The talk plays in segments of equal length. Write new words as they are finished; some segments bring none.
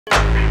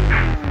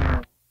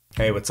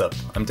Hey, what's up?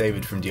 I'm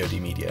David from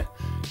dodmedia.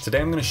 Today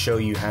I'm going to show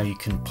you how you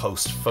can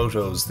post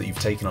photos that you've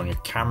taken on your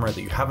camera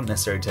that you haven't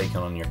necessarily taken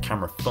on your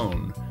camera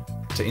phone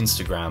to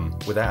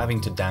Instagram without having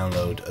to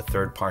download a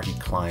third-party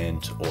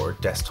client or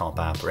desktop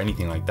app or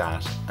anything like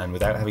that, and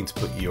without having to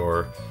put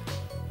your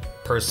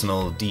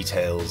personal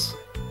details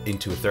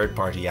into a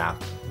third-party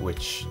app,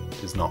 which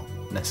is not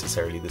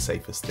necessarily the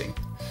safest thing.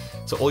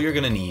 So all you're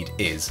going to need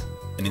is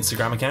an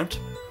Instagram account,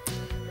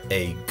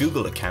 a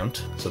Google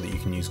account so that you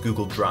can use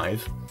Google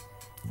Drive,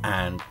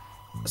 and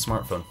a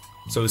smartphone.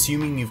 So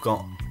assuming you've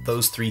got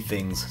those three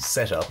things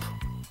set up,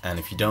 and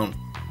if you don't,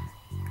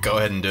 go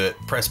ahead and do it,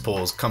 press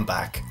pause, come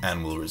back,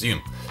 and we'll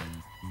resume.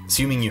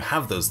 Assuming you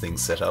have those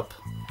things set up,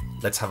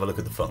 let's have a look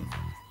at the phone.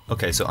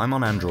 Okay, so I'm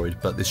on Android,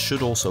 but this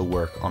should also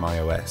work on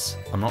iOS.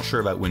 I'm not sure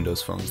about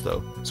Windows phones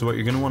though. So what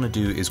you're going to want to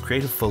do is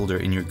create a folder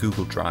in your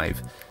Google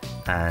Drive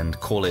and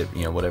call it,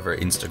 whatever,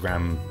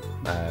 Instagram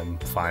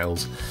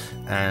files,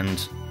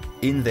 and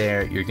in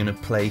there, you're going to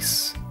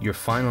place your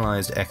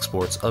finalized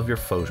exports of your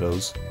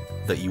photos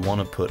that you want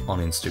to put on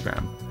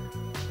Instagram.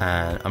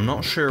 And I'm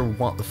not sure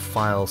what the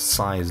file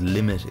size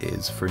limit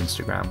is for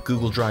Instagram.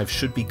 Google Drive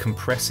should be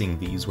compressing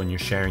these when you're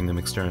sharing them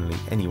externally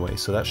anyway,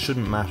 so that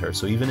shouldn't matter.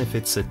 So even if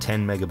it's a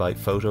 10 megabyte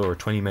photo or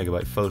 20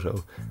 megabyte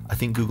photo, I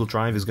think Google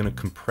Drive is going to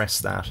compress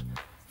that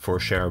for a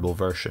shareable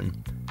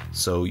version.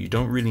 So you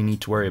don't really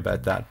need to worry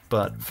about that,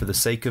 but for the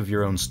sake of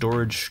your own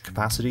storage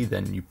capacity,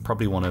 then you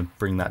probably want to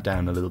bring that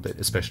down a little bit,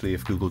 especially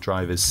if Google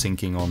Drive is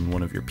syncing on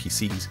one of your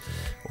PCs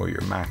or your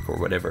Mac or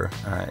whatever.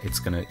 It's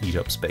going to eat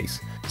up space.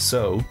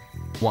 So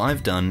what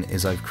I've done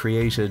is I've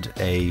created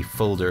a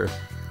folder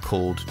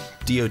called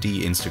DoD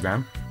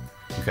Instagram,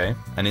 okay,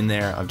 and in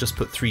there I've just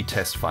put 3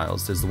 test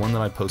files. There's the one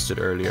that I posted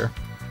earlier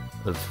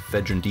of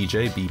veteran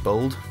DJ Be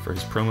Bold for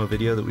his promo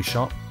video that we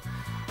shot.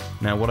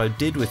 Now what I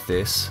did with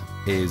this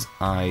is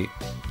I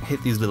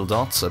hit these little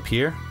dots up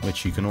here,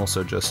 which you can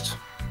also just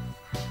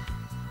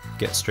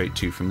get straight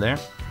to from there,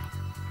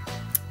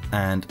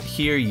 and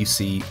here you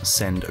see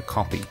send a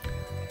copy.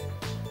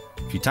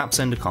 If you tap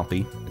send a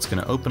copy, it's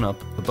going to open up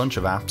a bunch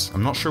of apps.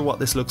 I'm not sure what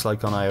this looks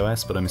like on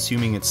iOS, but I'm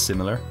assuming it's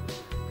similar,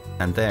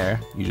 and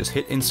there you just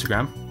hit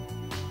Instagram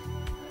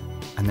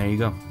and there you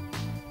go.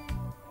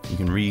 You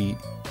can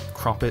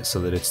re-crop it so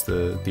that it's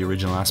the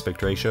original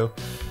aspect ratio.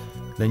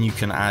 Then you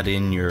can add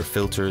in your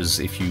filters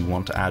if you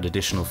want to add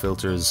additional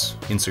filters,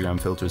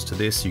 Instagram filters to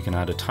this. You can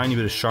add a tiny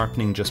bit of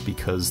sharpening just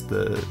because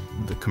the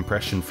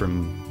compression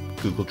from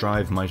Google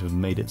Drive might have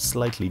made it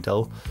slightly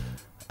dull.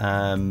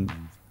 And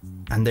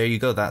there you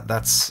go,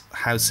 that's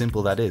how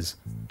simple that is.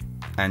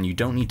 And you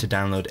don't need to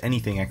download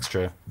anything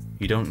extra.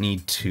 You don't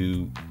need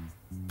to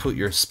put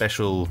your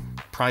special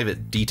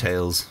private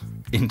details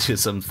into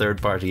some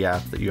third-party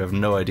app that you have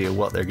no idea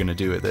what they're going to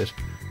do with it.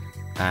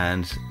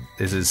 And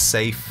this is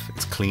safe,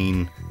 it's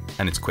clean,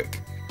 and it's quick.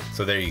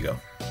 So there you go.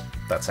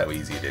 That's how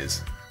easy it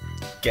is.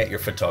 Get your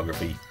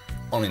photography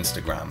on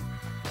Instagram.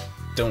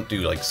 Don't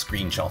do like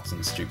screenshots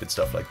and stupid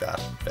stuff like that,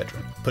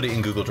 veteran. Put it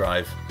in Google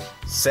Drive,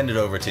 send it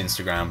over to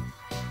Instagram,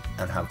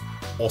 and have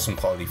awesome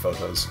quality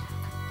photos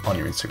on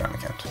your Instagram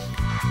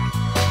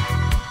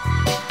account.